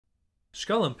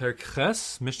Shekalim, Perek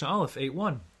Ches, Mishnah Aleph,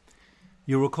 8.1.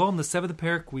 You'll recall in the 7th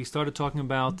Perek, we started talking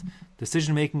about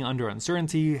decision-making under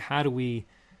uncertainty. How do we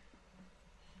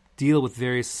deal with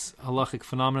various halachic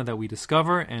phenomena that we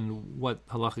discover, and what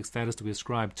halachic status do we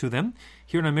ascribe to them?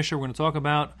 Here in our Mishnah, we're going to talk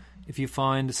about if you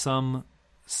find some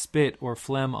spit or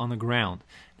phlegm on the ground.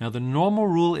 Now, the normal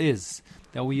rule is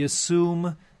that we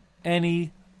assume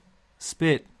any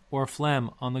spit or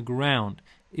phlegm on the ground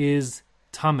is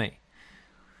tameh.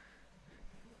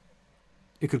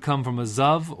 It could come from a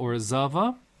zav or a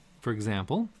zava, for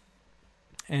example.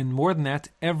 And more than that,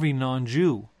 every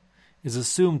non-Jew is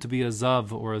assumed to be a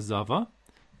zav or a zava.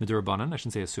 Midurabanan, I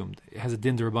shouldn't say assumed. It has a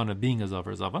din durabana being a zav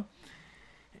or a zava.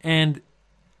 And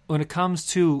when it comes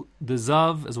to the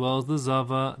zav, as well as the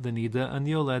zava, the nida, and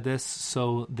the yoledes,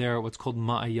 so they're what's called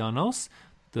ma'ayanos,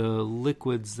 the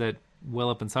liquids that well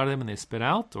up inside of them and they spit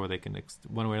out, or they can,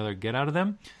 one way or another, get out of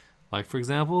them. Like, for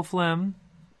example, phlegm.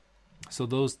 So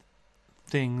those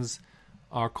things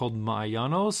are called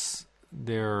ma'ayanos.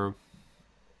 They're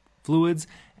fluids,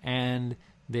 and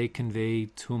they convey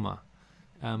tuma.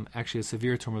 Actually, a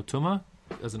severe tuma.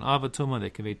 As an ava tuma, they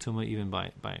convey tuma even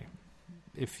by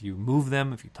if you move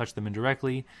them, if you touch them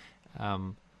indirectly.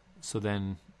 So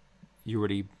then you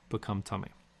already become tummy.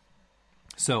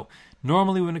 So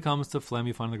normally when it comes to phlegm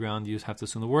you find on the ground, you just have to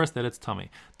assume the worst, that it's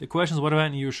tummy. The question is, what about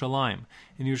in Yerushalayim?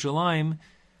 In Yerushalayim,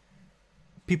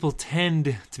 people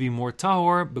tend to be more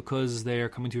tahor because they are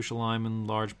coming to Yerushalayim in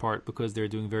large part because they're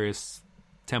doing various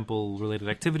temple-related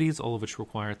activities, all of which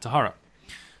require tahara.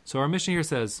 So our Mishnah here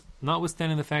says,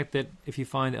 notwithstanding the fact that if you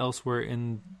find elsewhere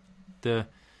in the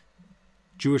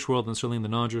Jewish world and certainly in the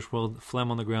non-Jewish world, phlegm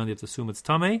on the ground, you have to assume it's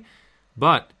tameh.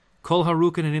 But kol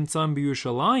harukin and imtzam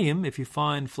b'Yerushalayim, if you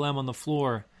find phlegm on the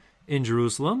floor in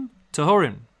Jerusalem,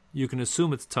 tahorin, you can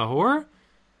assume it's tahor.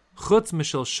 Chutz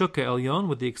mishel shuka elyon,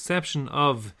 with the exception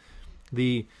of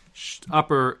the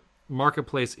upper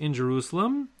marketplace in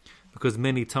Jerusalem, because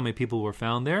many tummy people were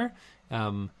found there,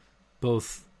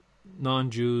 both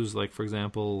non-Jews, like for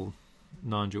example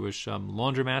non-Jewish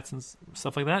laundromats and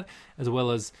stuff like that, as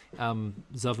well as zavim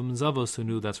and zavos who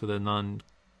knew that's where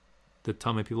the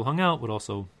tummy people hung out, would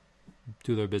also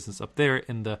do their business up there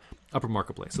in the upper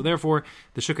marketplace. So therefore,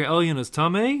 the shuka elyon is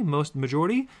tameh, most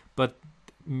majority, but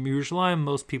Yerushalayim,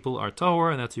 most people are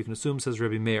tahor, and that's what you can assume, says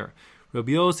Rabbi Meir.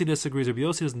 Rabbi Yossi disagrees. Rabbi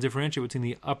Yossi doesn't differentiate between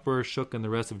the upper shuk and the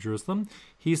rest of Jerusalem.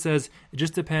 He says it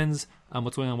just depends on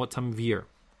what's going on, what time of year.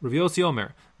 Rabbi Yossi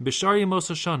Omer, B'shar Yemos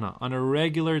Hoshana, on a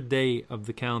regular day of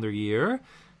the calendar year,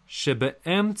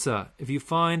 Shebe'emtza, if you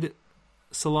find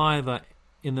saliva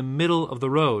in the middle of the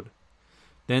road,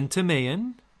 then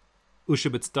Tameyan,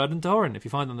 Ushabitstad and Tahorin. If you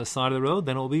find it on the side of the road,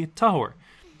 then it will be Tahor.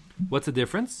 What's the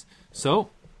difference? So,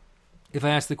 if I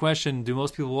ask the question, do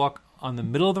most people walk on the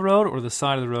middle of the road or the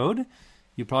side of the road?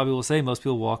 You probably will say most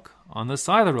people walk on the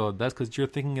side of the road. That's because you're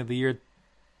thinking of the year,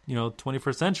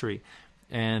 21st century.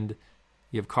 And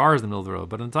you have cars in the middle of the road.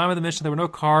 But in the time of the Mishnah, there were no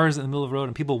cars in the middle of the road,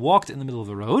 and people walked in the middle of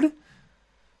the road.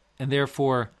 And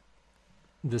therefore,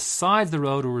 the sides of the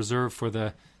road were reserved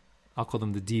for I'll call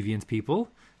them the deviant people.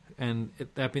 And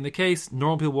that being the case,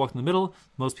 normal people walked in the middle,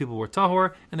 most people were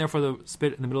tahor, and therefore the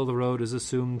spit in the middle of the road is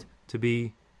assumed to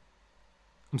be...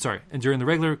 and during the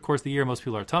regular course of the year, most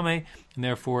people are tameh, and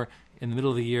therefore, in the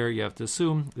middle of the year, you have to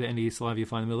assume that any saliva you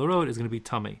find in the middle of the road is going to be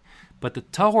tameh. But the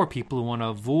tahor people who want to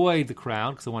avoid the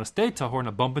crowd, because they want to stay tahor and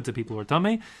not bump into people who are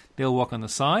tameh, they'll walk on the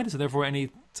side. So therefore,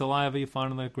 any saliva you find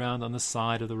on the ground on the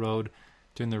side of the road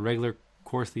during the regular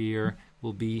course of the year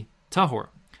will be tahor.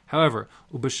 However,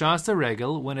 ubashas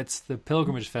regel, when it's the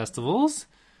pilgrimage festivals,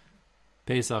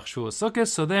 Pesach, Shavuos, Sukkot,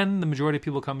 so then the majority of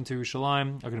people coming to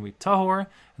Yerushalayim are going to be tahor,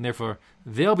 and therefore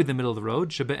they'll be the middle of the road.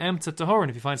 Shebe'emtza tahor, and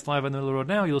if you find saliva in the middle of the road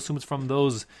now, you'll assume it's from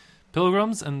those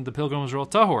pilgrims, and the pilgrims are all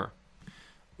tahor.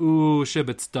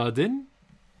 Shebetzdadin,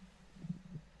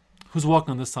 who's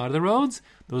walking on this side of the roads?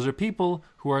 Those are people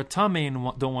who are tameh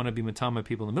and don't want to be matama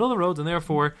people in the middle of the roads, and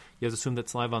therefore you have to assume that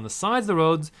saliva on the sides of the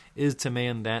roads is tameh,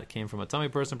 and that came from a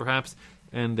tameh person perhaps,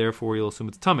 and therefore you'll assume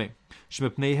it's tameh.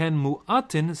 Shemepnehen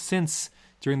mu'atin, since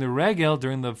during the regel,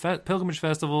 during the pilgrimage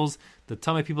festivals, the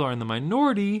tameh people are in the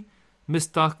minority,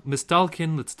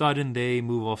 mistalkin litzdadin, they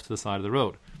move off to the side of the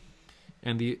road.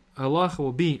 And the halacha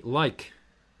will be like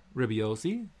Rabbi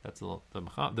Yossi, that's the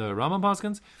Rambam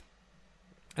Paskins,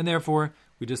 and therefore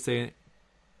we just say,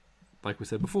 like we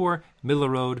said before, middle of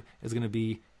the road is going to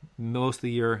be most of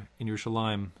the year in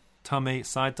Yerushalayim tameh,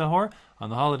 side tahor.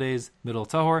 On the holidays, middle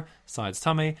tahor, sides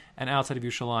tameh, and outside of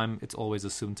Yerushalayim, it's always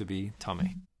assumed to be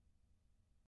tameh.